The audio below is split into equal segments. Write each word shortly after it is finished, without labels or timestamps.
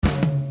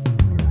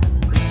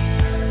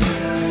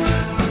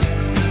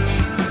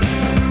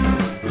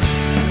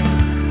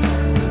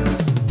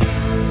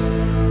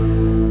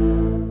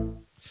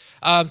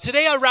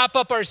Today I wrap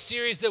up our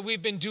series that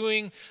we've been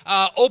doing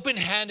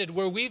open-handed,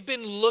 where we've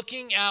been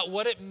looking at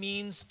what it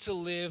means to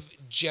live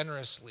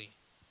generously.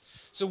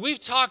 So we've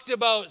talked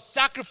about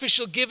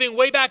sacrificial giving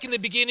way back in the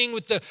beginning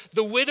with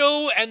the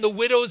widow and the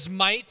widow's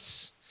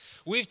mites.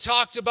 We've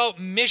talked about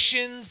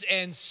missions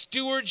and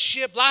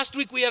stewardship. Last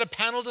week we had a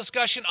panel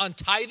discussion on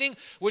tithing,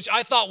 which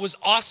I thought was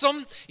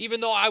awesome,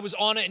 even though I was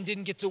on it and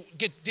didn't get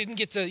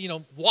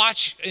to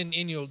watch and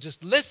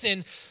just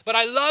listen. But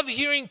I love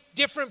hearing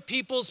different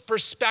people's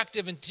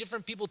perspective and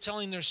different people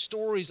telling their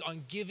stories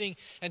on giving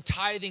and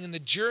tithing and the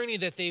journey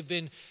that they've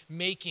been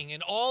making.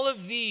 And all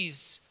of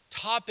these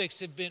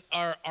topics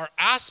are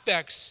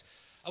aspects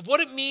of what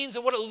it means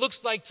and what it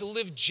looks like to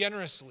live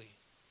generously.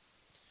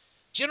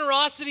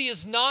 Generosity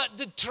is not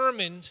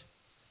determined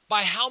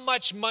by how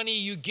much money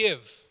you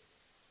give.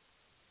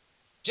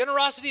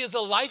 Generosity is a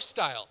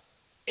lifestyle.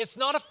 It's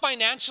not a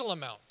financial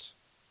amount.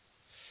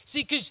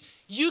 See, because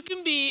you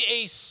can be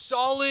a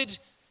solid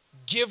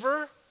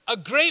giver, a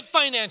great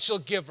financial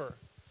giver,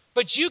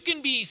 but you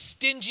can be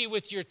stingy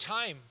with your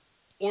time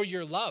or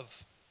your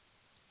love.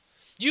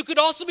 You could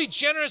also be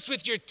generous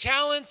with your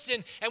talents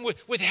and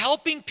with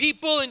helping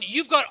people, and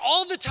you've got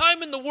all the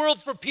time in the world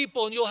for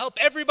people, and you'll help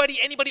everybody,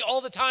 anybody,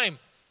 all the time,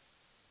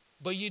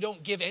 but you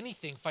don't give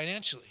anything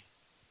financially.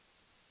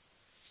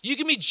 You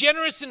can be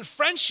generous in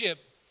friendship,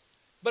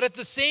 but at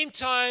the same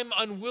time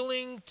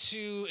unwilling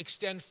to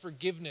extend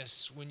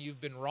forgiveness when you've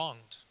been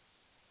wronged.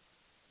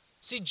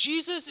 See,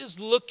 Jesus is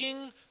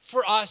looking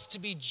for us to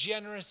be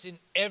generous in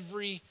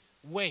every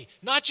way,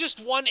 not just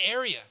one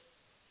area.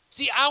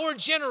 See, our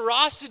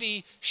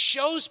generosity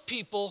shows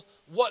people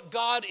what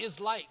God is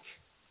like,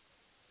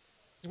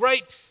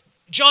 right?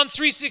 John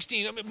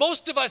 3:16, I mean,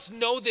 most of us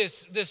know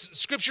this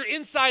scripture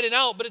inside and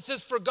out, but it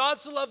says, "For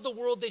God so loved the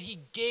world that he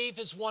gave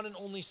his one and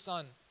only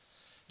Son,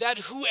 that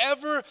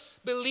whoever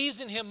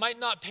believes in him might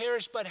not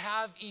perish but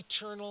have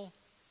eternal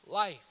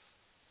life."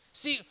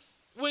 See,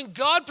 when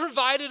God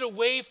provided a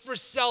way for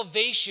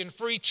salvation,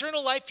 for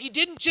eternal life, he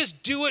didn't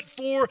just do it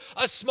for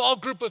a small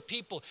group of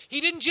people. He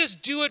didn't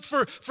just do it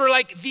for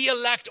like the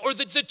elect or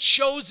the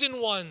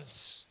chosen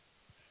ones.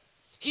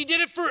 He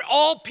did it for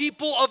all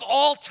people of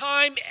all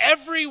time,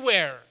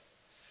 everywhere.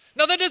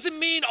 Now, that doesn't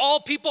mean all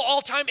people,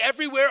 all time,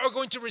 everywhere are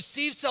going to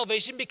receive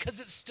salvation, because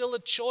it's still a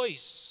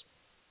choice.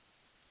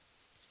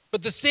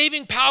 But the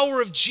saving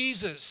power of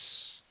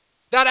Jesus,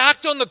 that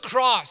act on the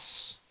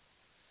cross,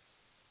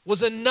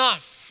 was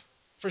enough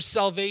for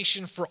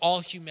salvation for all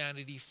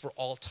humanity for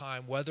all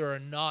time, whether or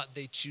not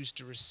they choose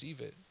to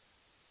receive it.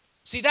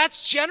 See,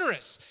 that's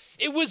generous.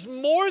 It was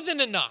more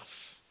than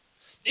enough.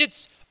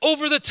 It's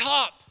over the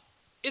top.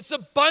 It's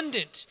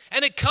abundant.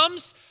 And it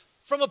comes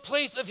from a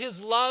place of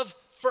his love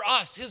for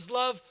us, his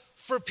love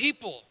for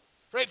people,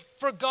 right?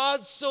 For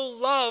God so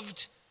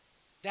loved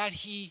that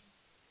he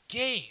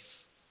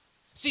gave.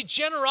 See,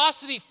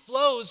 generosity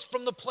flows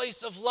from the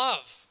place of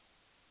love.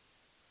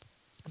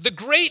 The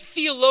great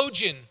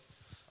theologian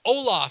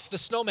Olaf the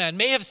Snowman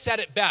may have said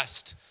it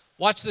best.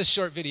 Watch this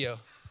short video.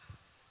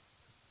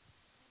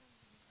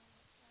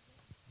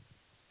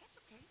 That's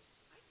okay.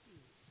 I do.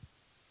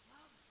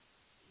 Love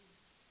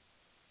is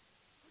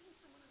putting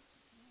someone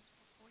else's needs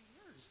before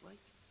yours. Like,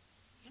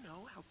 you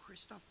know, how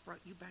Christoph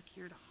brought you back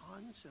here to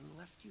Hans and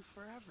left you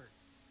forever.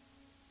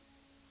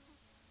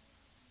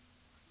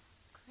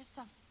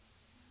 Christoph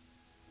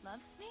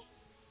loves me?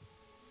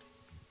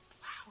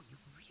 Wow, you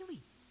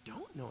really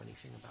don't know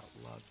anything about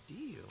love, do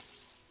you?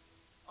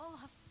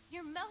 Olaf,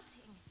 you're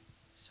melting.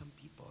 Some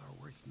people are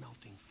worth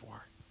melting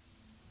for.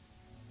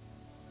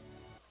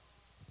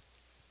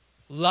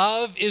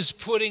 Love is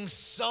putting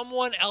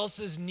someone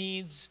else's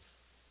needs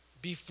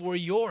before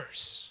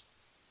yours.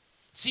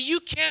 See, you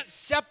can't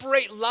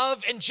separate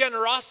love and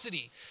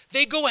generosity.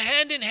 They go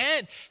hand in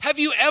hand. Have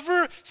you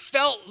ever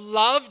felt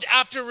loved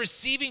after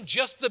receiving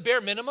just the bare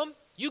minimum?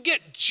 You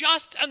get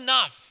just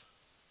enough.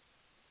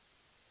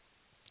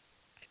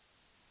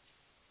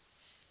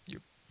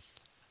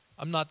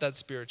 I'm not that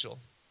spiritual.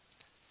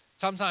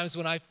 Sometimes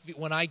when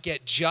I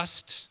get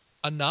just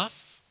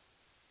enough,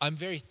 I'm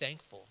very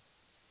thankful.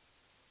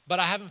 But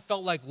I haven't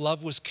felt like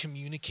love was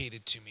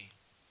communicated to me.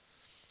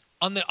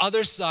 On the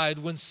other side,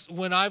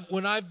 when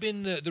I've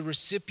been the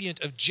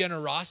recipient of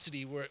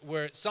generosity,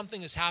 where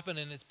something has happened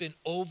and it's been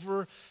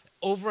over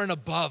and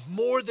above,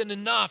 more than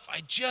enough,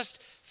 I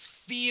just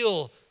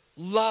feel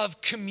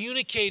love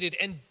communicated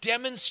and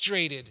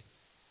demonstrated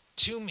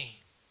to me.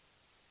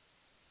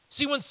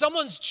 See, when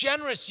someone's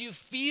generous, you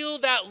feel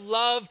that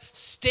love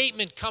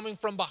statement coming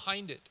from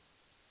behind it.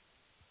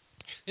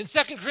 In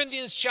 2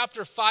 Corinthians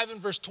chapter 5 and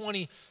verse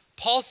 20,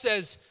 Paul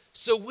says,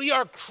 "So we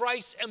are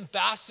Christ's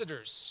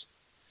ambassadors.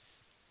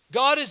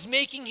 God is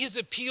making his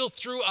appeal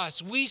through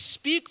us. We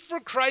speak for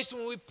Christ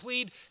when we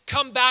plead,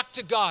 come back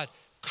to God."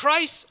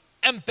 Christ's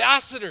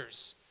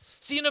ambassadors.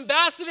 See, an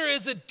ambassador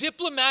is a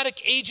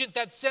diplomatic agent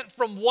that's sent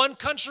from one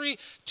country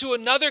to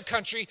another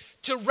country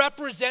to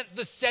represent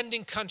the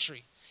sending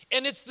country.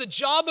 And it's the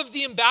job of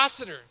the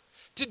ambassador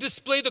to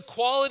display the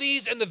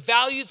qualities and the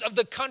values of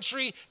the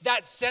country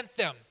that sent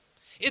them.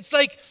 It's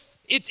like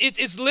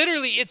It's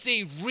literally, it's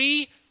a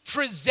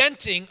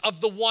representing of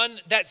the one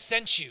that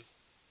sent you.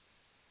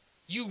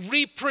 You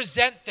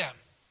represent them.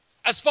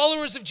 As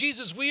followers of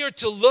Jesus, we are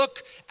to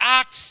look,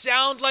 act,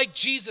 sound like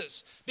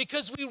Jesus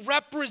because we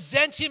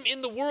represent him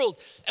in the world.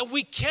 And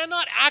we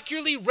cannot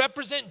accurately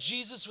represent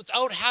Jesus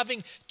without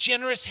having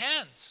generous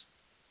hands.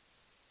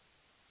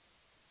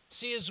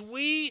 See, as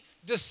we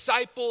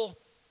disciple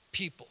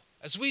people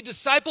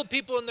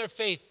in their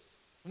faith,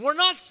 we're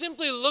not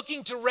simply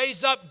looking to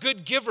raise up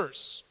good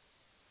givers.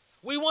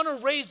 We want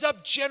to raise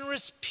up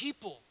generous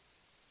people.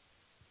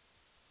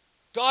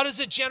 God is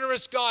a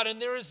generous God,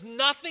 and there is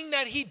nothing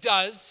that he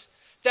does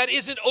that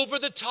isn't over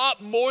the top,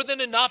 more than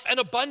enough, and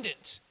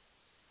abundant.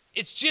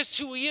 It's just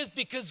who he is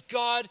because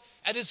God,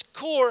 at his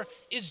core,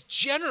 is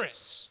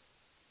generous.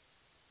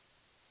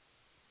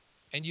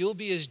 And you'll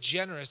be as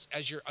generous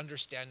as your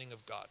understanding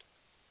of God.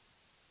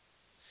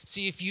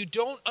 See, if you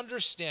don't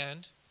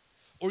understand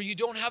or you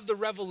don't have the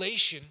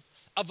revelation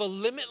of a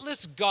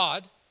limitless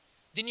God,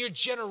 then your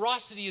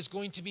generosity is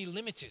going to be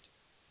limited.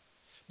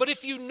 But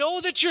if you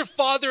know that your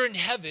Father in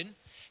heaven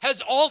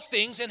has all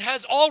things and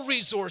has all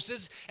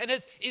resources and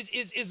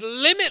is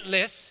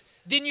limitless,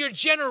 then your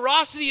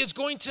generosity is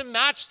going to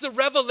match the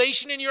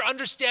revelation in your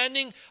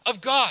understanding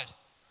of God.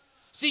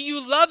 See,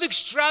 you love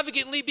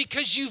extravagantly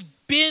because you've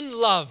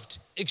been loved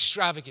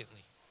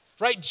extravagantly,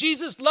 right?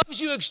 Jesus loves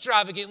you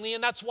extravagantly,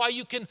 and that's why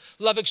you can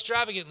love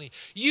extravagantly.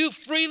 You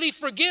freely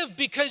forgive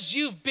because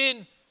you've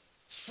been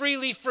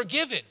freely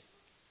forgiven.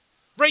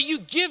 Right, you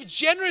give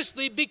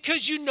generously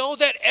because you know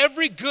that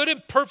every good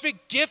and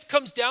perfect gift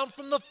comes down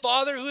from the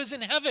Father who is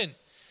in heaven.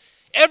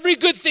 Every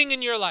good thing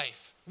in your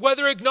life,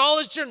 whether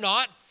acknowledged or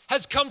not,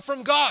 has come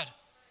from God.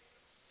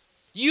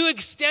 You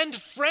extend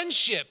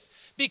friendship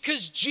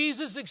because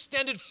Jesus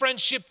extended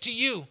friendship to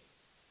you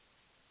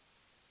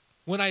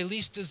when I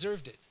least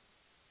deserved it.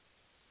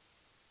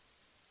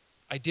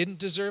 I didn't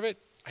deserve it.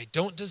 I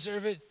don't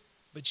deserve it.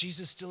 But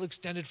Jesus still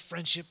extended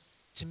friendship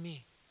to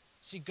me.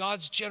 See,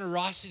 God's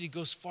generosity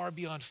goes far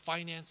beyond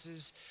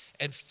finances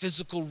and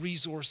physical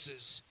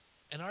resources.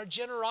 And our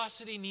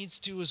generosity needs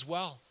to as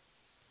well.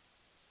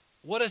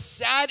 What a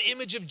sad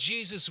image of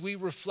Jesus we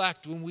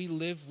reflect when we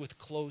live with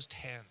closed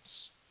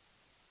hands.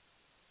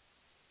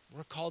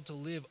 We're called to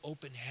live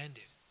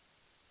open-handed.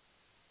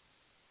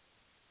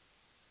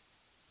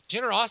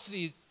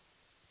 Generosity,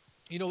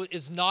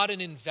 is not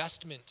an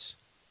investment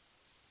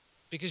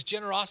because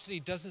generosity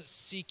doesn't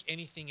seek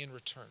anything in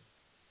return.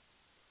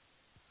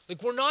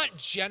 Like, we're not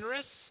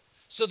generous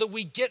so that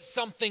we get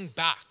something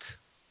back.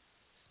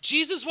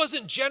 Jesus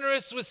wasn't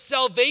generous with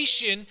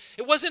salvation.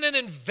 It wasn't an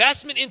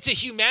investment into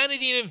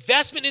humanity, an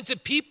investment into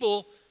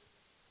people,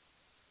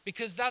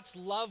 because that's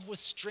love with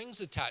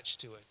strings attached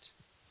to it.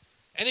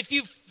 And if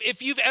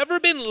you've ever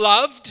been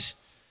loved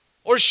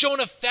or shown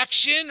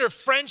affection or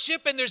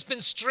friendship and there's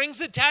been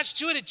strings attached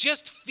to it, it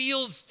just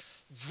feels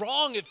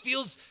wrong. It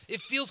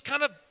feels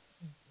kind of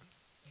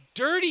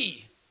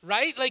dirty.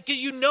 Right? Like,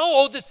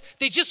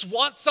 they just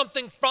want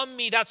something from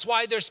me. That's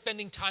why they're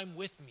spending time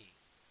with me.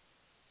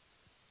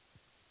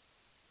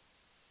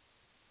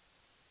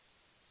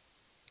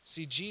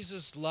 See,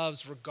 Jesus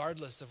loves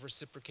regardless of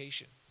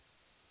reciprocation.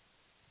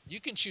 You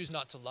can choose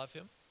not to love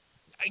him.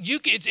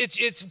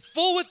 It's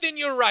full within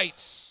your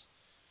rights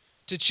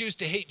to choose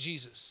to hate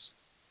Jesus.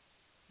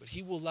 But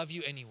he will love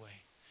you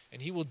anyway.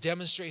 And he will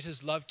demonstrate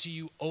his love to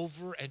you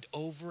over and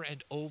over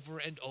and over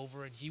and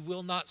over. And he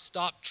will not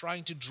stop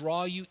trying to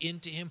draw you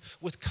into him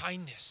with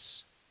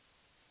kindness.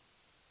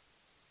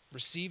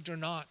 Received or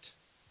not.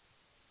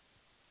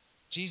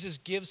 Jesus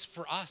gives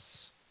for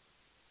us.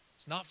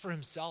 It's not for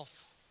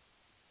himself.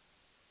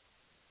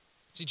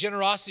 See,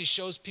 generosity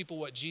shows people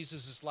what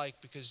Jesus is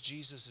like because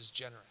Jesus is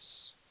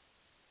generous.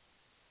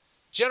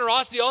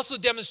 Generosity also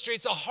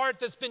demonstrates a heart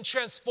that's been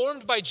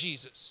transformed by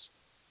Jesus.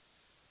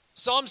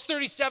 Psalms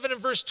 37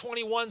 and verse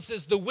 21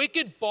 says, "The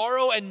wicked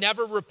borrow and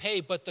never repay,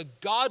 but the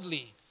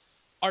godly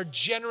are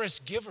generous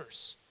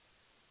givers."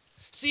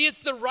 See, it's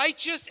the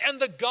righteous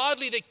and the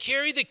godly that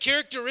carry the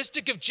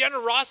characteristic of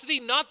generosity,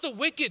 not the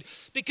wicked.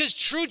 Because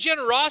true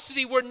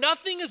generosity, where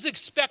nothing is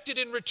expected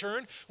in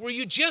return, where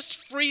you just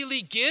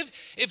freely give,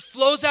 it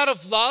flows out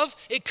of love.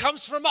 It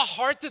comes from a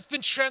heart that's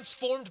been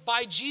transformed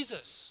by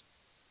Jesus.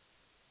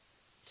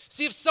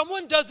 See, if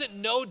someone doesn't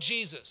know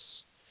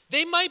Jesus,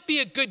 they might be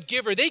a good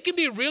giver. They can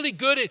be really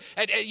good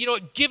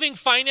at giving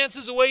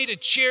finances away to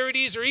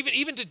charities or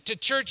even to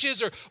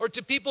churches or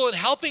to people and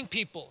helping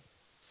people.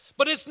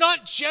 But it's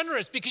not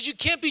generous because you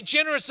can't be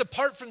generous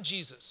apart from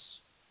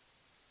Jesus.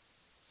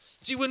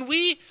 See, when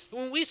we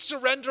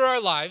surrender our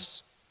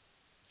lives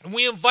and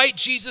we invite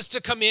Jesus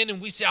to come in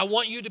and we say, "I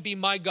want you to be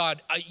my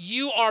God.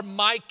 You are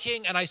my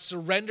King and I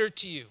surrender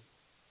to you."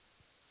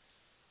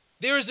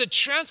 There is a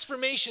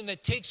transformation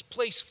that takes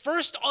place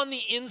first on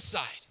the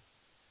inside.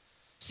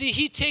 See,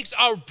 he takes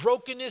our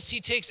brokenness, he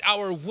takes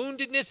our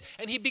woundedness,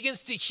 and he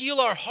begins to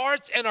heal our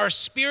hearts and our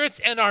spirits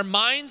and our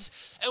minds,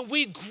 and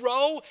we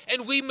grow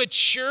and we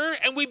mature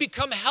and we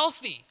become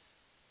healthy.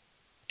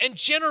 And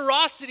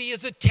generosity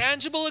is a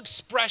tangible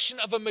expression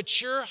of a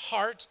mature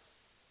heart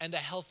and a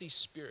healthy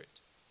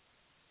spirit.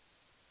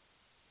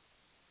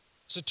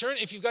 So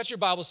if you've got your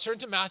Bibles, turn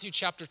to Matthew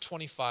chapter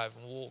 25,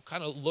 and we'll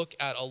kind of look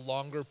at a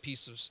longer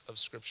piece of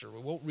scripture.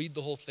 We won't read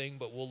the whole thing,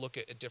 but we'll look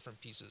at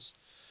different pieces.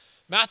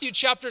 Matthew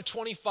chapter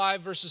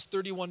 25, verses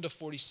 31 to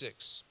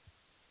 46.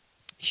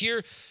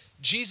 Here,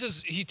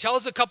 Jesus, he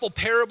tells a couple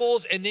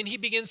parables, and then he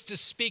begins to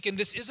speak, and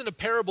this isn't a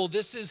parable,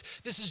 this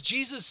is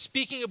Jesus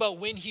speaking about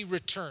when he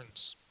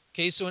returns.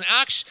 Okay, so in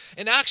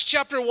Acts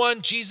chapter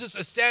 1, Jesus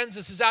ascends.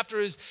 This is after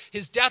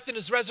his death and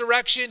his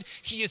resurrection.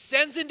 He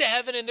ascends into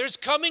heaven, and there's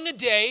coming a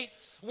day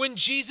when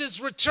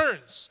Jesus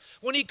returns,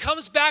 when he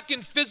comes back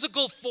in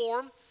physical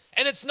form.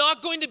 And it's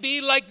not going to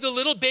be like the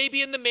little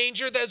baby in the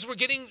manger that as we're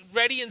getting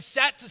ready and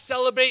set to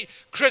celebrate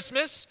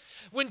Christmas.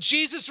 When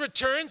Jesus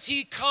returns,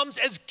 he comes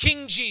as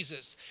King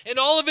Jesus in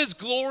all of his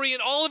glory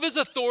and all of his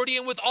authority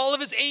and with all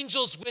of his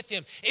angels with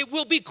him. It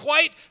will be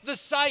quite the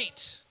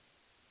sight.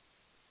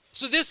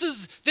 So this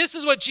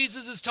is what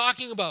Jesus is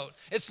talking about.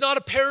 It's not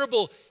a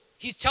parable.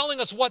 He's telling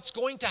us what's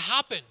going to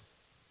happen.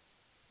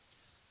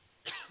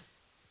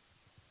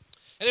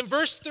 And in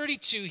verse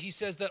 32, he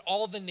says that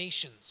all the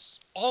nations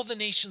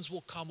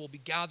will come, will be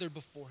gathered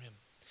before him.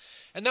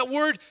 And that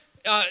word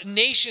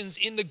nations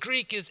in the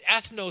Greek is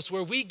ethnos,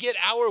 where we get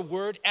our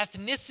word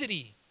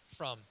ethnicity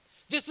from.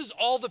 This is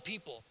all the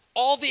people,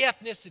 all the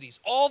ethnicities,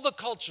 all the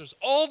cultures,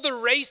 all the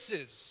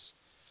races.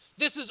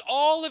 This is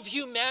all of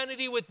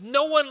humanity with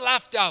no one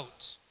left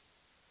out.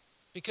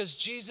 Because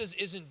Jesus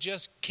isn't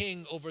just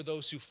king over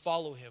those who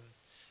follow him.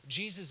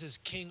 Jesus is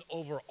king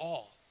over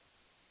all.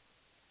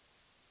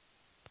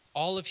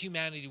 All of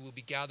humanity will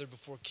be gathered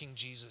before King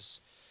Jesus.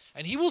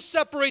 And he will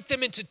separate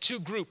them into two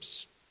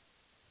groups.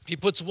 He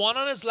puts one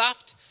on his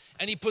left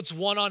and he puts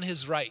one on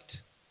his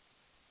right.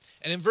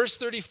 And in verse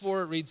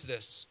 34 it reads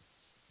this.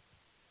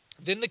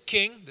 Then the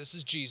king, this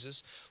is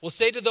Jesus, will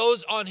say to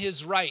those on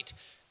his right,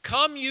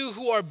 "Come you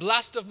who are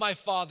blessed of my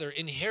Father,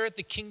 inherit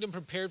the kingdom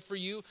prepared for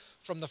you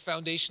from the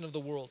foundation of the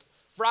world.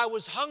 For I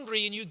was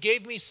hungry and you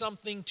gave me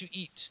something to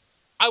eat.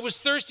 I was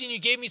thirsty and you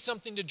gave me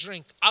something to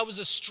drink. I was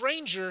a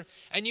stranger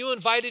and you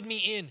invited me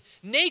in.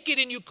 Naked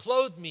and you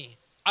clothed me.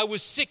 I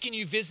was sick and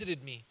you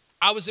visited me.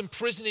 I was in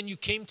prison and you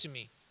came to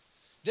me."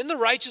 Then the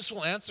righteous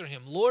will answer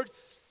him, "Lord,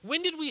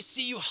 when did we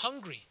see you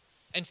hungry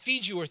and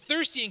feed you, or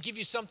thirsty and give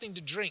you something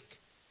to drink?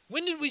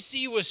 When did we see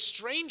you a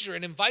stranger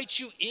and invite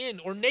you in,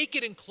 or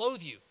naked and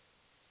clothe you?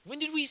 When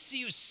did we see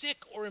you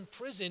sick or in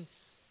prison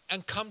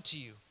and come to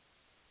you?"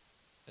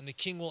 And the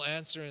king will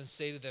answer and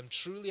say to them,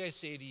 "Truly I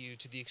say to you,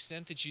 to the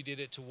extent that you did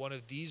it to one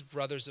of these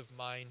brothers of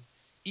mine,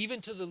 even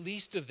to the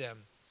least of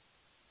them,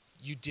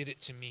 you did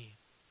it to me."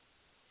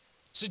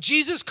 So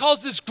Jesus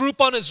calls this group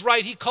on his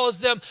right, he calls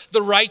them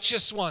the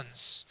righteous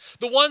ones,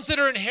 the ones that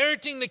are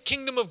inheriting the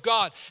kingdom of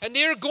God. And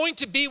they are going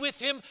to be with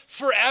him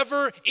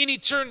forever in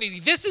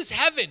eternity. This is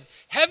heaven.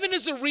 Heaven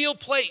is a real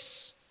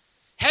place.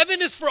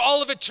 Heaven is for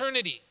all of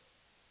eternity.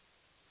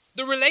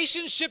 The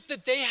relationship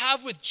that they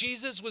have with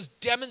Jesus was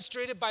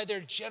demonstrated by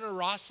their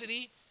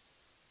generosity,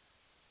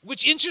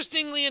 which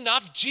interestingly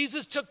enough,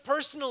 Jesus took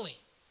personally.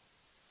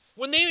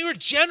 When they were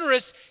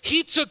generous,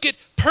 he took it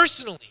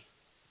personally.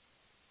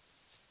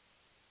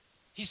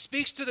 He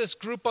speaks to this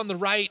group on the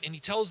right and he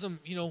tells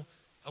them,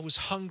 I was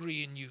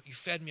hungry and you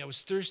fed me. I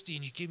was thirsty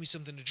and you gave me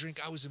something to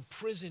drink. I was in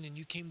prison and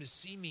you came to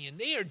see me. And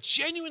they are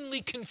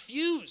genuinely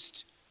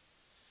confused.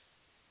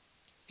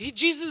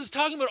 Jesus is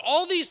talking about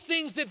all these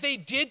things that they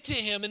did to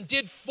him and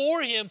did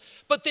for him,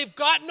 but they've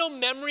got no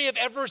memory of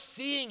ever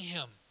seeing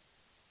him.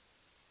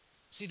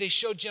 See, they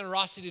showed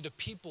generosity to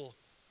people,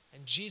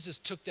 and Jesus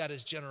took that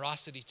as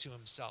generosity to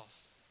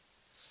himself.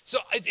 So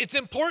it's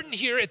important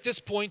here at this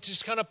point to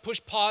just kind of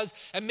push pause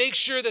and make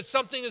sure that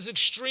something is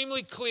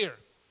extremely clear.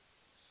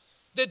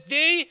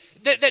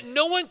 That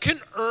no one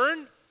can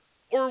earn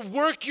or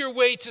work your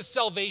way to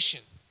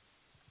salvation.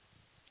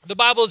 The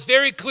Bible is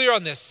very clear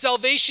on this.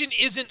 Salvation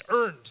isn't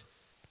earned.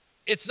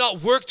 It's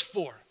not worked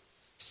for.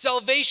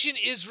 Salvation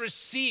is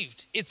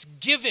received. It's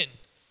given.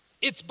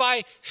 It's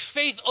by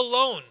faith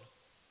alone.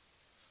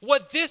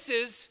 What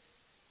Jesus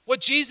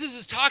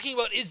is talking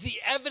about is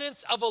the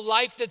evidence of a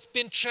life that's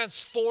been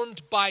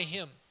transformed by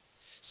him.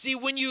 See,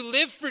 when you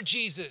live for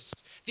Jesus,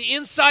 the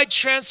inside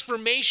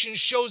transformation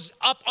shows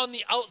up on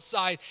the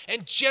outside,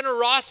 and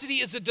generosity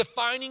is a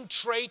defining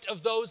trait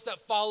of those that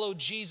follow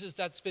Jesus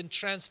that's been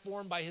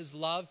transformed by his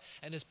love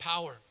and his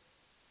power.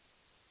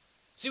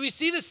 See, we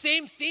see the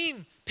same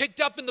theme picked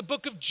up in the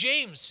book of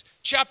James,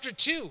 chapter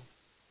 2.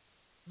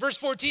 Verse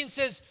 14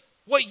 says,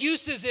 "What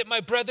use is it, my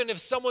brethren, if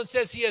someone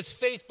says he has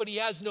faith but he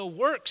has no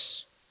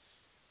works?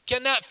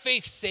 Can that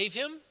faith save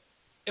him?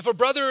 If a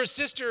brother or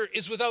sister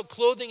is without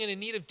clothing and in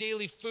need of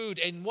daily food,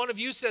 and one of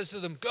you says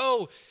to them,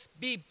 'Go,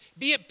 be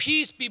at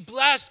peace, be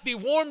blessed, be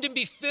warmed and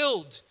be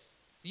filled,'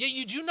 yet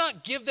you do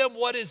not give them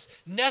what is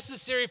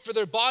necessary for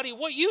their body,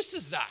 what use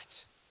is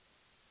that?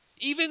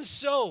 Even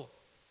so,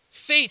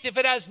 faith, if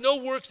it has no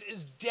works,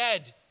 is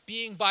dead,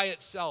 being by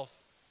itself.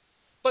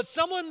 But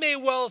someone may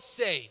well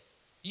say,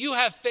 'You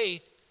have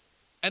faith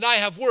and I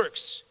have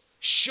works.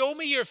 Show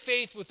me your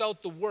faith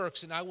without the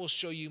works, and I will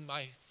show you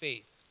my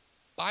faith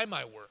by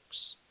my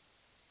works.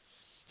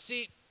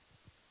 See,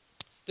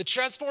 the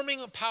transforming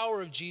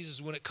power of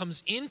Jesus, when it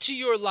comes into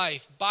your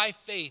life by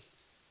faith,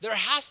 there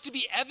has to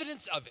be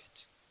evidence of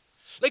it.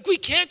 Like, we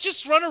can't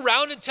just run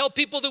around and tell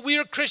people that we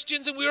are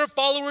Christians and we are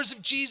followers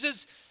of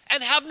Jesus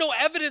and have no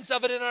evidence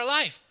of it in our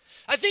life.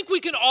 I think we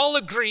can all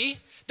agree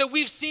that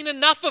we've seen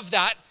enough of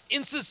that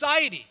in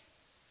society.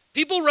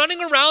 People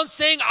running around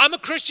saying, I'm a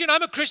Christian,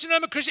 I'm a Christian,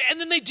 I'm a Christian, and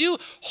then they do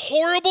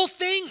horrible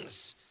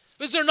things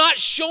because they're not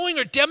showing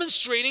or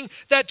demonstrating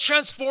that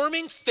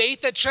transforming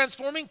faith, that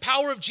transforming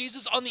power of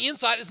Jesus on the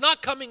inside is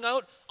not coming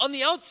out on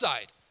the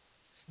outside.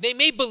 They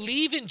may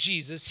believe in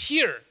Jesus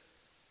here,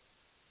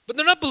 but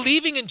they're not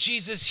believing in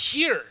Jesus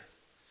here.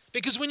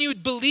 Because when you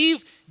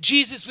believe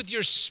Jesus with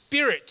your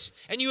spirit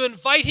and you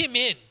invite him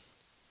in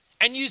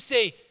and you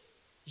say,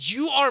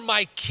 you are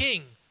my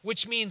king,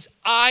 which means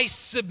I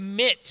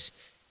submit.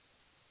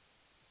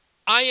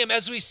 I am,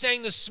 as we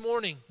sang this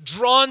morning,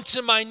 drawn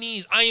to my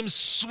knees. I am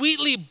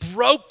sweetly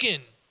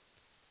broken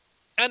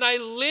and I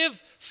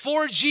live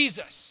for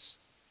Jesus.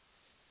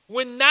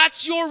 When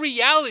that's your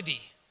reality,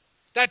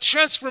 that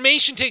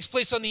transformation takes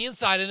place on the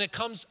inside and it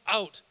comes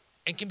out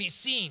and can be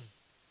seen.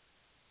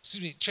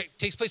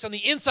 Takes place on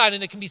the inside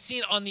and it can be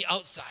seen on the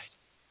outside.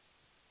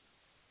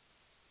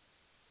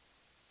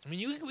 I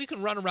mean, we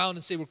can run around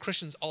and say we're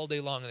Christians all day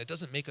long, and it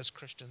doesn't make us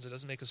Christians. It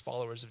doesn't make us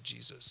followers of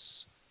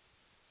Jesus.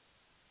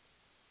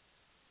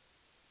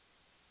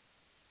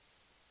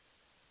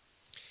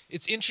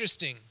 It's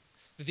interesting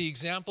that the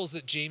examples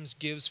that James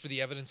gives for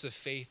the evidence of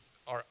faith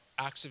are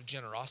acts of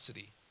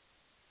generosity.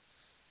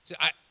 So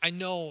I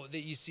know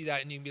that you see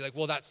that and you can be like,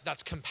 well,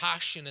 that's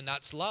compassion and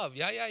that's love.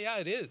 Yeah,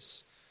 it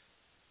is.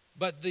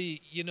 But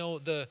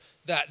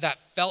that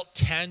felt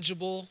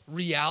tangible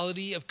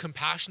reality of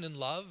compassion and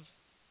love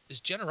is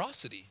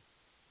generosity.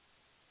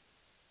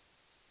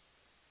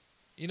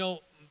 You know,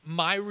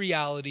 my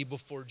reality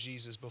before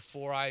Jesus,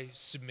 before I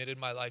submitted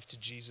my life to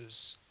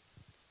Jesus,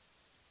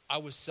 I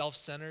was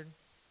self-centered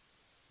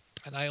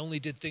and I only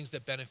did things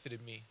that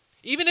benefited me.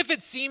 Even if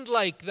it seemed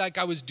like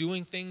I was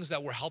doing things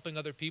that were helping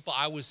other people,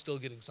 I was still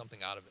getting something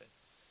out of it.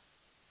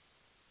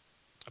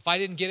 If I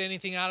didn't get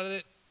anything out of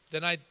it,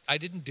 then I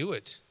didn't do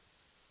it.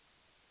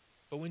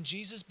 But when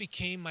Jesus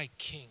became my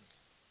king,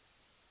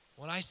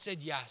 when I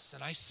said yes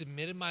and I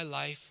submitted my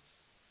life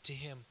to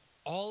him,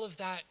 all of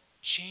that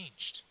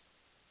changed.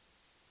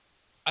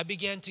 I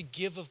began to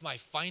give of my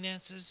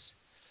finances.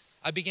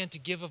 I began to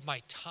give of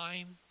my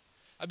time.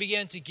 I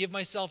began to give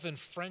myself in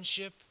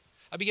friendship.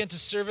 I began to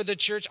serve at the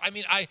church. I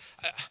mean, I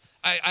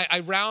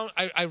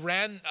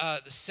ran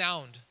the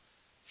sound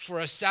for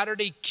a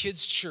Saturday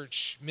kids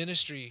church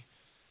ministry.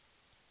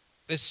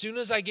 As soon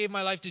as I gave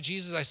my life to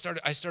Jesus,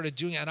 I started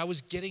doing it, and I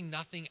was getting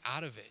nothing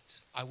out of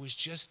it. I was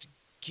just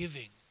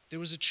giving. There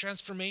was a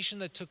transformation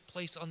that took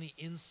place on the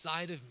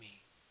inside of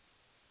me.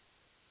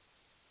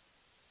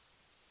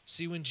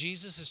 See, when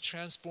Jesus has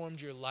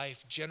transformed your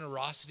life,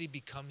 generosity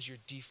becomes your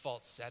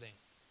default setting.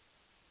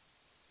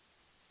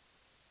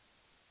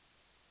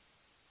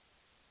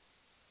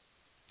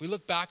 If we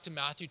look back to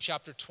Matthew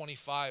chapter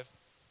 25,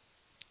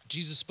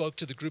 Jesus spoke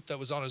to the group that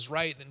was on his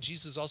right, then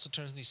Jesus also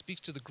turns and he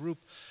speaks to the group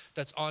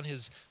that's on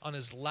his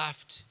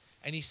left,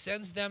 and he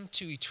sends them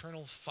to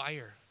eternal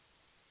fire.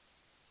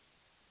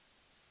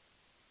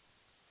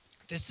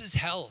 This is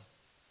hell.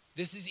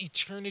 This is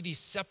eternity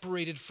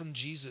separated from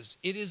Jesus.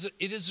 It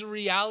is a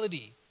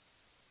reality.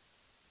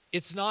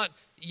 It's not,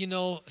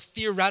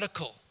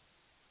 theoretical.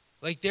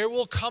 Like, there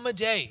will come a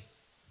day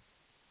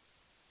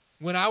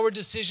when our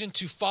decision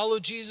to follow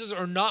Jesus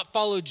or not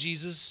follow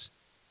Jesus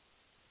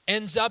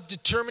ends up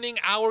determining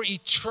our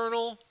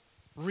eternal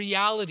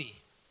reality.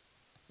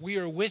 We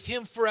are with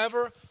him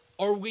forever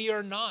or we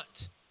are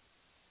not.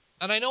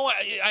 And I know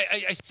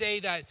I say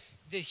that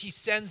he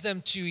sends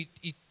them to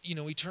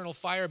eternal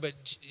fire,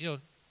 but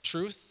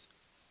truth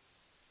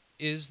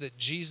is that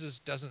Jesus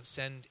doesn't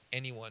send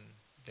anyone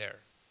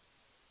there.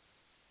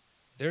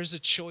 There's a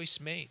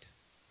choice made.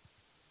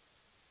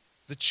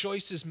 The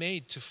choice is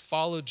made to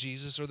follow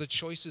Jesus, or the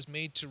choice is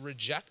made to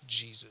reject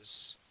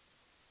Jesus.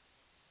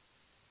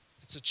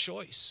 It's a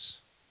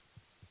choice.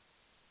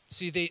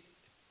 See, they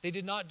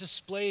did not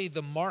display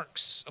the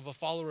marks of a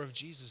follower of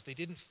Jesus. They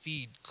didn't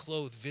feed,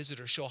 clothe, visit,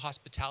 or show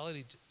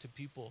hospitality to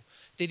people.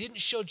 They didn't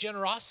show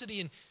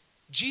generosity, and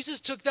Jesus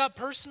took that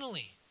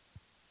personally.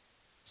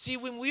 See,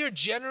 when we are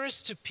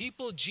generous to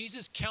people,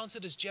 Jesus counts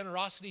it as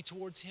generosity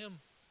towards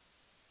him.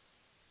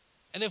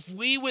 And if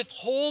we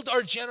withhold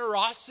our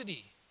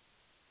generosity,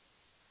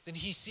 then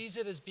he sees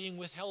it as being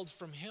withheld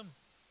from him.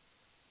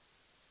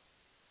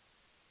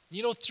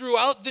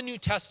 Throughout the New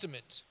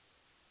Testament,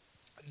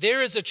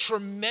 there is a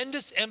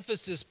tremendous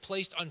emphasis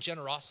placed on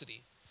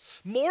generosity,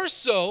 more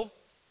so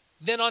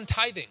than on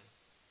tithing.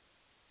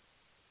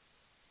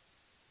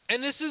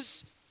 And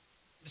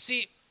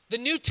the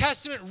New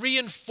Testament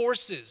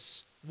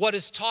reinforces what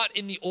is taught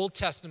in the Old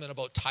Testament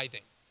about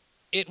tithing.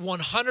 It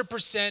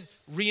 100%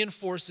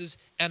 reinforces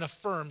and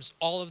affirms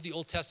all of the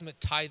Old Testament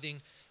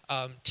tithing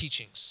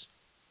teachings.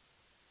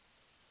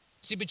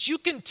 See, but you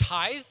can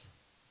tithe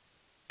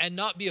and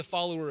not be a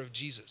follower of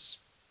Jesus.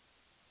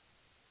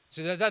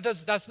 So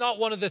that's not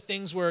one of the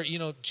things where,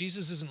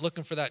 Jesus isn't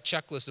looking for that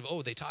checklist of,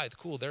 oh, they tithe,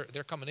 cool,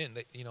 they're coming in,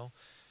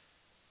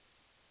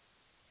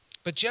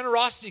 But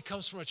generosity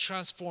comes from a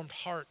transformed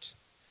heart.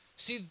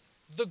 See,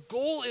 the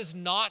goal is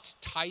not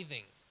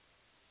tithing.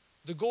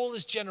 The goal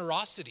is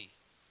generosity.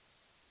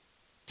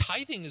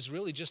 Tithing is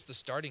really just the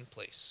starting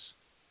place.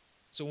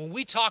 So when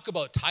we talk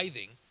about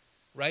tithing,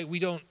 right, we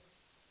don't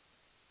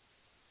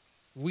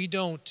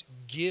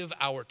give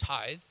our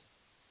tithe.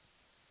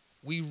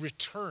 We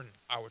return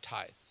our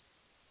tithe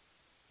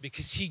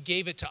because he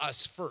gave it to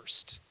us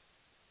first,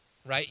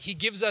 right? He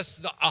gives us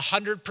the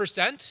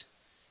 100%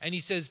 and he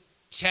says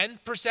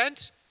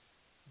 10%,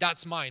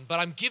 that's mine.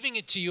 But I'm giving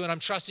it to you and I'm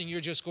trusting you're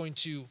just going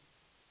to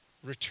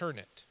return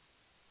it,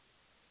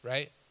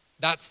 right?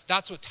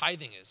 That's what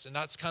tithing is, and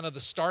that's kind of the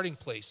starting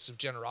place of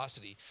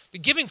generosity.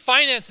 But giving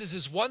finances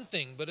is one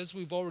thing, but as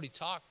we've already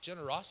talked,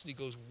 generosity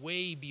goes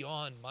way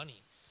beyond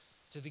money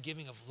to the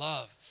giving of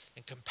love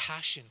and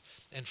compassion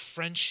and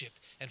friendship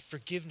and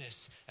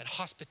forgiveness and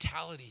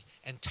hospitality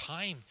and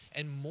time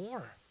and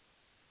more.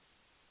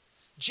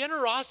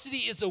 Generosity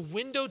is a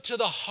window to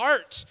the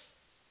heart,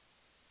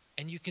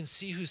 and you can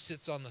see who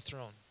sits on the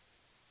throne.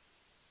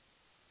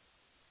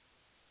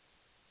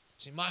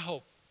 See, my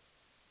hope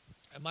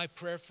and my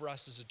prayer for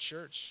us as a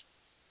church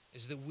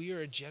is that we are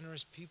a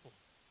generous people.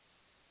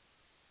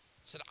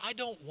 It's that I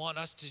don't want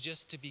us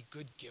to be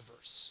good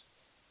givers.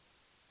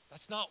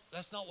 That's not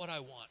what I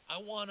want.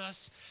 I want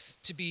us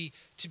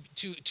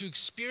to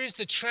experience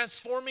the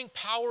transforming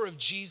power of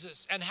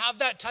Jesus and have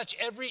that touch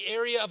every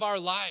area of our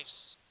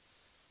lives.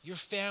 Your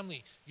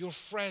family, your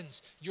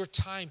friends, your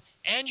time,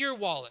 and your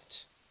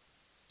wallet.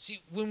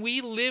 See, when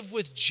we live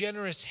with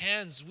generous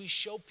hands, we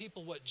show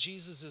people what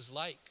Jesus is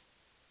like.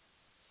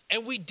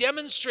 And we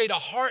demonstrate a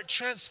heart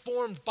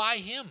transformed by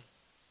him.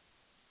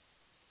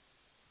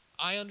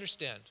 I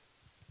understand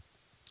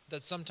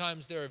that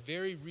sometimes there are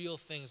very real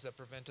things that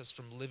prevent us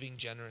from living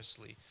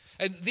generously.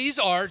 And these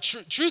are,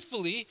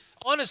 truthfully,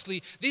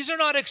 honestly, these are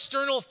not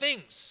external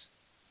things.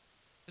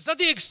 It's not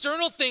the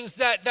external things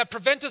that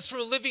prevent us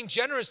from living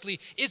generously.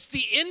 It's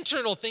the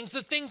internal things,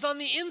 the things on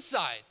the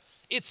inside.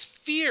 It's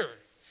fear.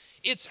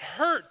 It's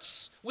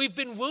hurts. We've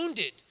been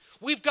wounded.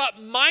 We've got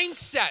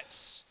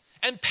mindsets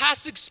and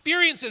past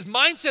experiences,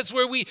 mindsets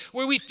where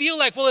we feel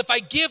like, well, if I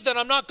give, then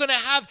I'm not going to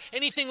have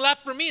anything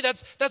left for me.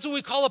 That's what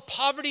we call a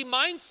poverty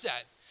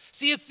mindset.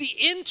 See, it's the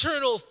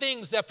internal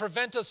things that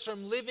prevent us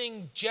from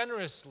living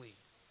generously.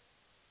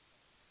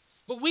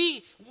 But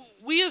we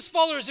as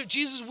followers of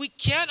Jesus, we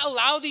can't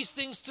allow these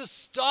things to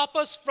stop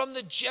us from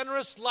the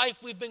generous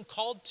life we've been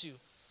called to.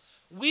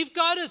 We've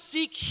got to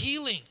seek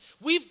healing.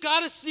 We've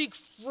got to seek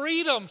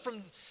freedom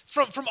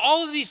from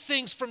all of these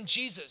things from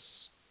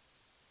Jesus.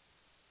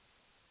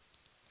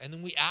 And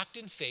then we act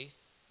in faith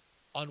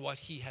on what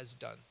he has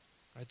done.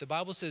 Right? The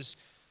Bible says,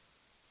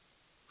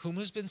 whom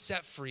has been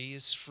set free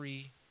is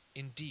free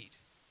indeed.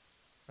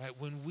 Right?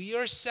 When we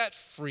are set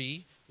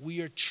free,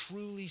 we are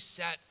truly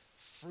set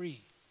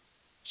free.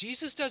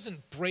 Jesus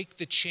doesn't break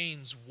the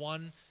chains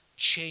one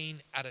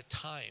chain at a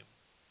time.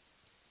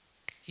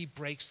 He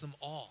breaks them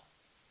all.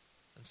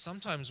 And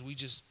sometimes we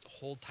just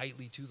hold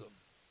tightly to them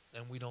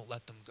and we don't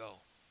let them go.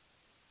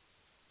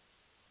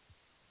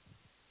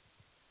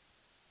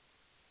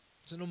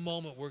 So in a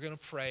moment, we're going to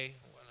pray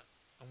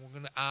and we're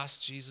going to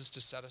ask Jesus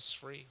to set us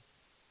free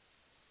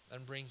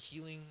and bring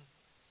healing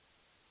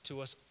to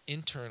us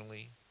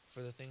internally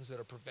for the things that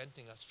are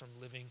preventing us from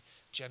living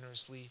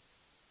generously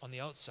on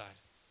the outside.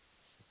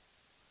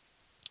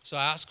 So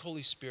I ask,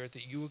 Holy Spirit,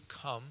 that you would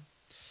come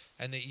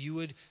and that you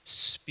would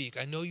speak.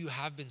 I know you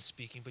have been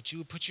speaking, but you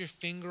would put your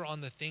finger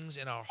on the things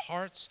in our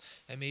hearts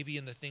and maybe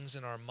in the things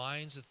in our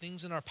minds, the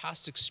things in our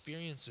past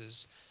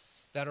experiences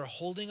that are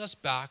holding us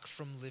back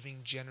from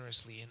living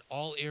generously in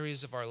all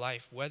areas of our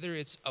life, whether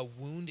it's a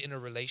wound in a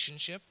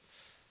relationship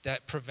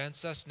that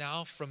prevents us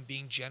now from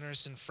being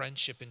generous in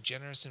friendship and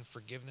generous in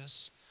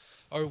forgiveness,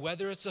 or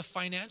whether it's a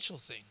financial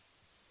thing.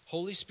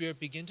 Holy Spirit,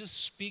 begin to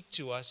speak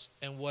to us,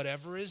 and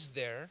whatever is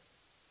there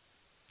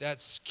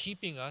that's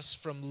keeping us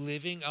from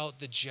living out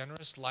the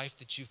generous life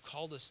that you've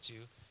called us to,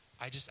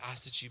 I just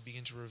ask that you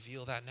begin to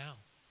reveal that now.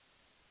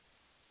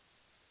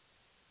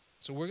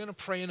 So we're going to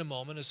pray in a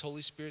moment as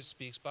Holy Spirit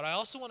speaks, but I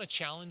also want to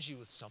challenge you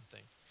with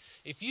something.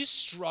 If you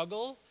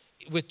struggle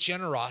with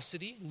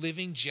generosity,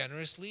 living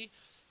generously,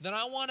 then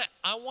I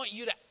want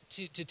you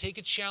to take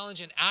a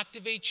challenge and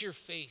activate your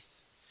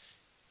faith.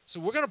 So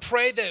we're going to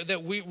pray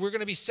that we're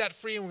going to be set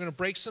free and we're going to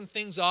break some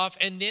things off,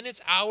 and then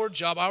it's our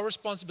job, our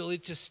responsibility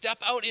to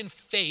step out in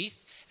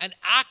faith and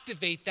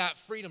activate that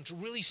freedom, to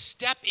really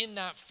step in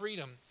that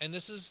freedom. And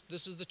this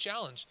is the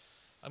challenge.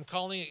 I'm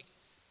calling it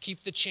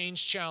Keep the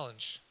Change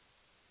Challenge.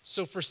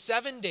 So for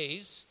 7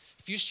 days,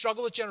 if you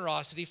struggle with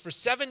generosity, for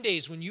 7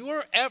 days,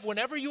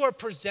 whenever you are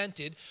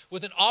presented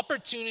with an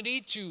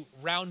opportunity to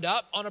round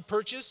up on a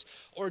purchase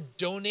or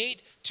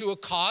donate to a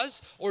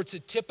cause or to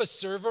tip a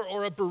server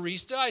or a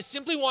barista, I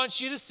simply want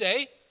you to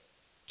say,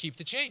 keep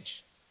the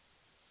change.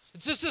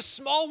 It's just a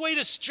small way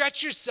to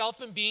stretch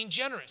yourself in being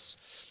generous.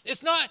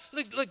 It's not,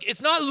 look,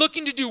 it's not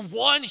looking to do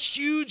one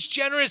huge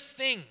generous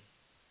thing.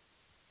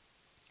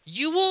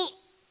 You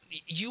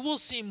will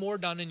see more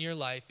done in your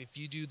life if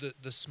you do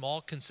the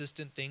small,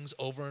 consistent things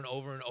over and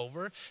over and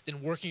over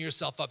than working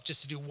yourself up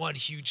just to do one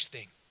huge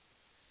thing.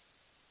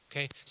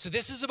 Okay? So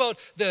this is about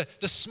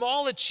the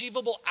small,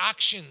 achievable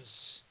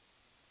actions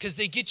because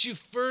they get you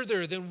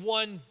further than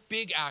one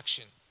big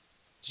action.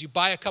 So you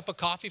buy a cup of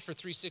coffee for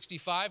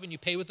 $3.65 and you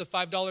pay with a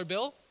 $5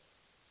 bill,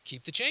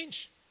 keep the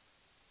change.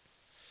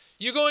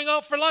 You're going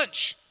out for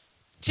lunch,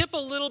 tip a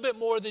little bit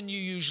more than you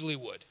usually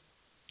would.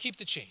 Keep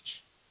the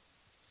change.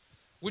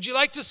 Would you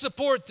like to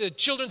support the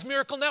Children's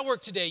Miracle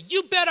Network today?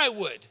 You bet I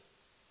would.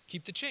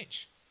 Keep the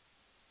change.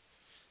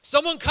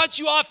 Someone cuts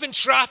you off in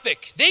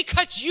traffic. They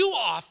cut you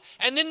off,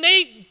 and then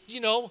they,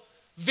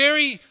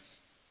 very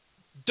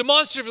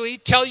demonstratively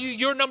tell you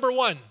you're number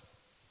one.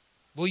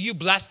 Will you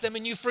bless them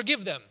and you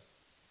forgive them?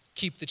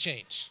 Keep the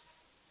change.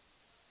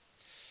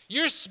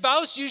 Your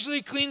spouse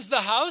usually cleans the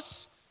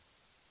house.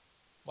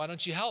 Why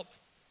don't you help?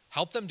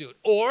 Help them do it.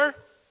 Or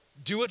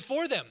do it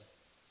for them.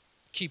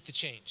 Keep the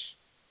change.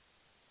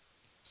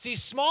 See,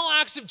 small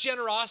acts of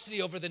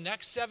generosity over the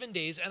next 7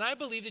 days, and I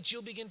believe that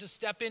you'll begin to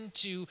step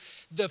into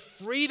the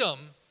freedom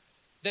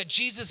that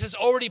Jesus has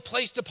already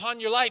placed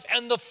upon your life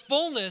and the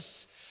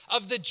fullness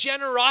of the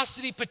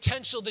generosity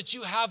potential that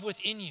you have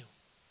within you.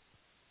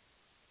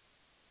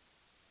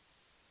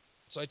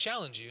 So I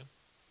challenge you,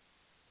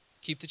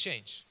 keep the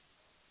change.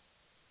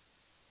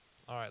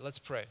 All right, let's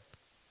pray.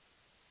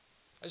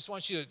 I just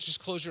want you to just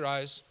close your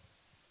eyes,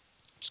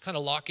 just kind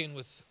of lock in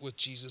with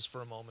Jesus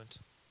for a moment.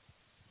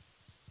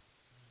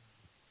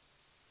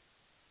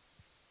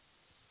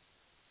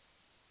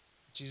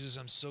 Jesus,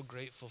 I'm so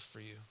grateful for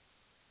you.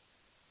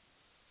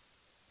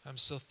 I'm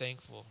so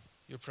thankful.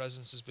 Your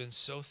presence has been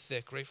so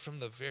thick right from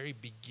the very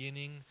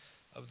beginning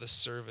of the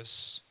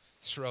service.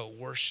 Throughout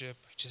worship,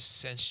 I just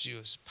sensed you. It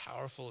was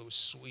powerful. It was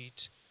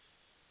sweet.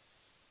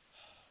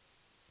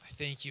 I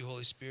thank you,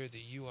 Holy Spirit,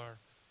 that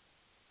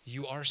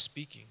you are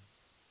speaking.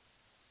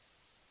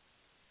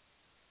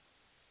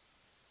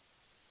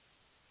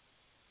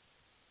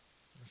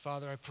 And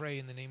Father, I pray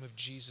in the name of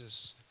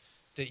Jesus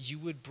that you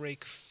would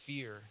break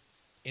fear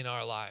in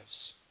our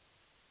lives,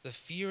 the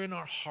fear in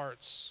our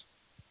hearts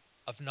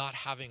of not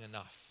having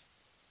enough.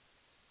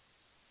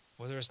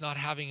 Whether it's not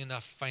having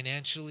enough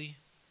financially,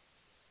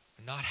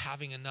 or not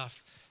having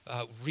enough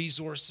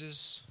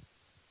resources,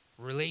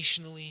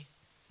 relationally.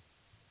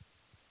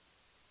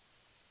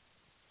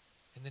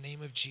 In the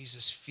name of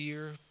Jesus,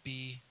 fear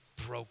be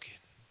broken.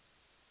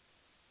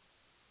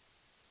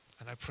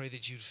 And I pray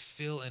that you'd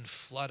fill and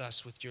flood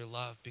us with your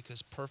love,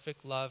 because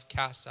perfect love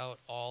casts out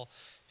all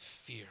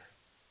fear.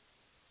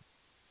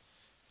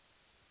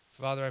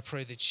 Father, I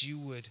pray that you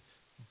would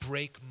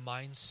break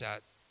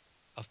mindset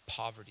of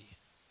poverty,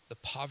 the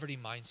poverty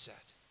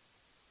mindset,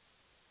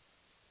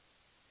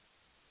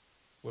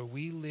 where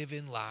we live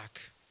in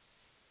lack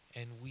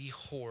and we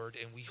hoard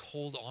and we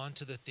hold on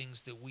to the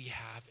things that we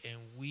have and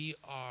we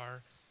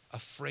are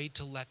afraid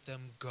to let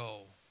them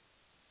go,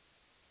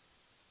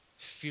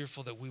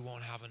 fearful that we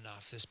won't have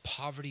enough, this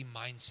poverty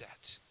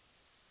mindset.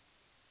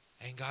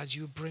 And God,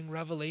 you bring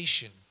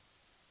revelation.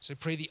 So I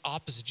pray the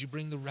opposite. You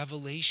bring the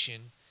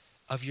revelation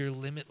of your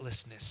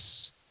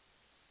limitlessness.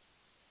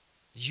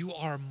 You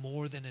are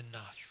more than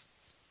enough.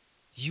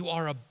 You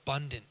are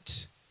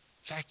abundant.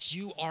 In fact,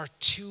 you are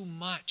too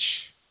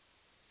much.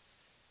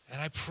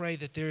 And I pray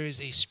that there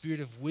is a spirit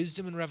of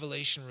wisdom and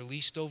revelation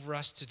released over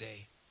us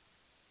today,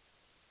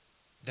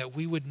 that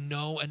we would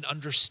know and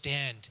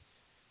understand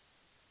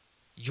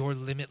your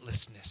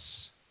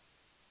limitlessness.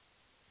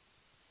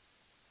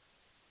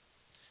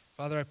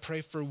 Father, I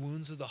pray for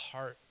wounds of the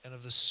heart and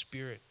of the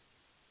spirit,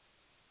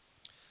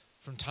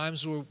 from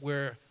times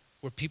where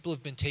people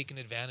have been taken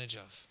advantage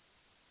of,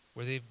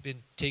 where they've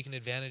been taken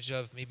advantage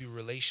of maybe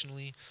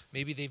relationally,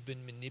 maybe they've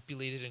been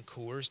manipulated and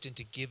coerced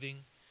into giving.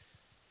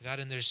 God,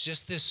 and there's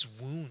just this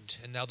wound,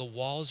 and now the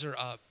walls are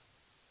up.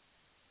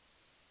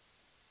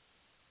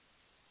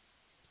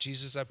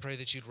 Jesus, I pray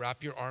that you'd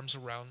wrap your arms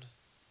around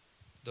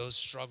those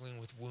struggling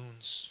with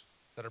wounds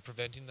that are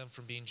preventing them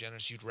from being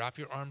generous. You'd wrap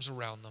your arms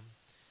around them,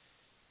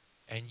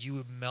 and you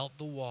would melt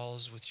the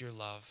walls with your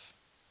love.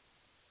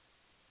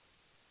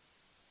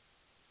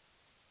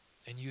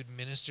 And you'd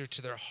minister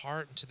to their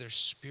heart and to their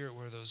spirit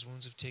where those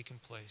wounds have taken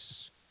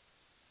place.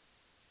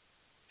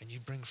 And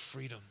you'd bring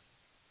freedom.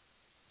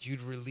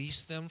 You'd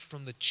release them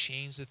from the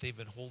chains that they've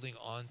been holding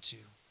on to,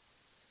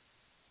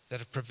 that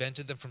have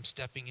prevented them from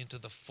stepping into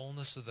the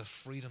fullness of the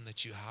freedom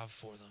that you have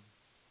for them.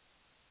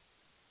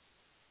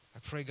 I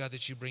pray, God,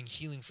 that you bring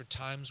healing for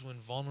times when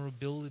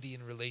vulnerability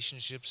in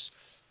relationships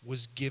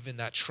was given,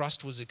 that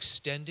trust was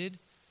extended,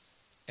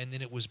 and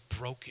then it was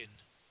broken.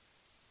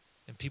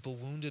 And people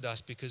wounded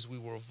us because we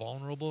were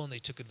vulnerable, and they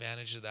took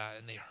advantage of that,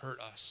 and they hurt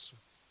us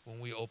when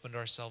we opened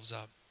ourselves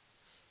up.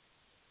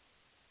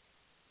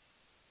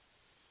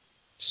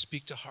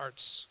 Speak to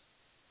hearts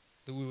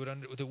that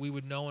we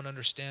would know and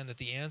understand that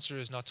the answer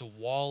is not to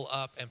wall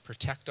up and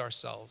protect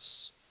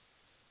ourselves,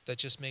 that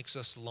just makes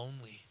us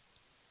lonely.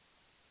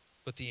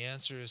 But the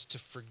answer is to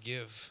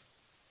forgive,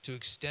 to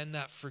extend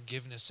that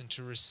forgiveness and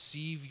to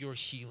receive your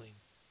healing.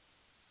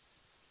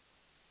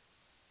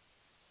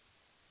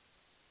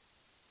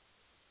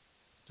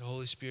 The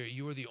Holy Spirit,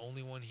 you are the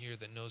only one here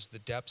that knows the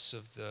depths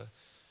of the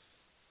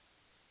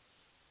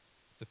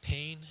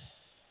pain,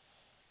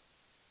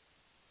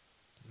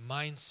 the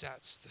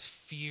mindsets, the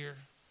fear,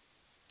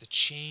 the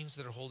chains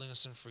that are holding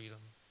us in freedom.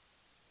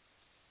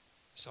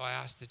 So I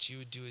ask that you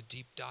would do a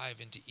deep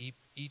dive into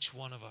each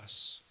one of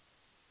us.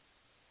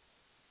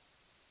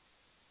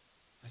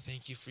 I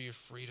thank you for your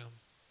freedom.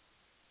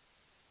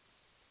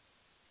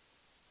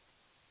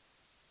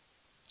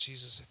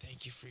 Jesus, I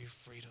thank you for your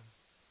freedom.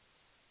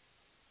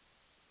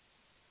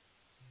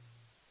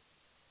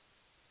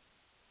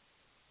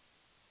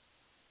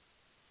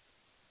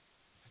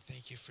 I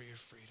thank you for your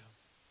freedom.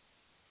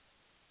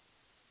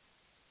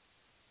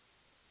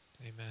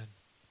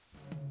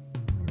 Amen.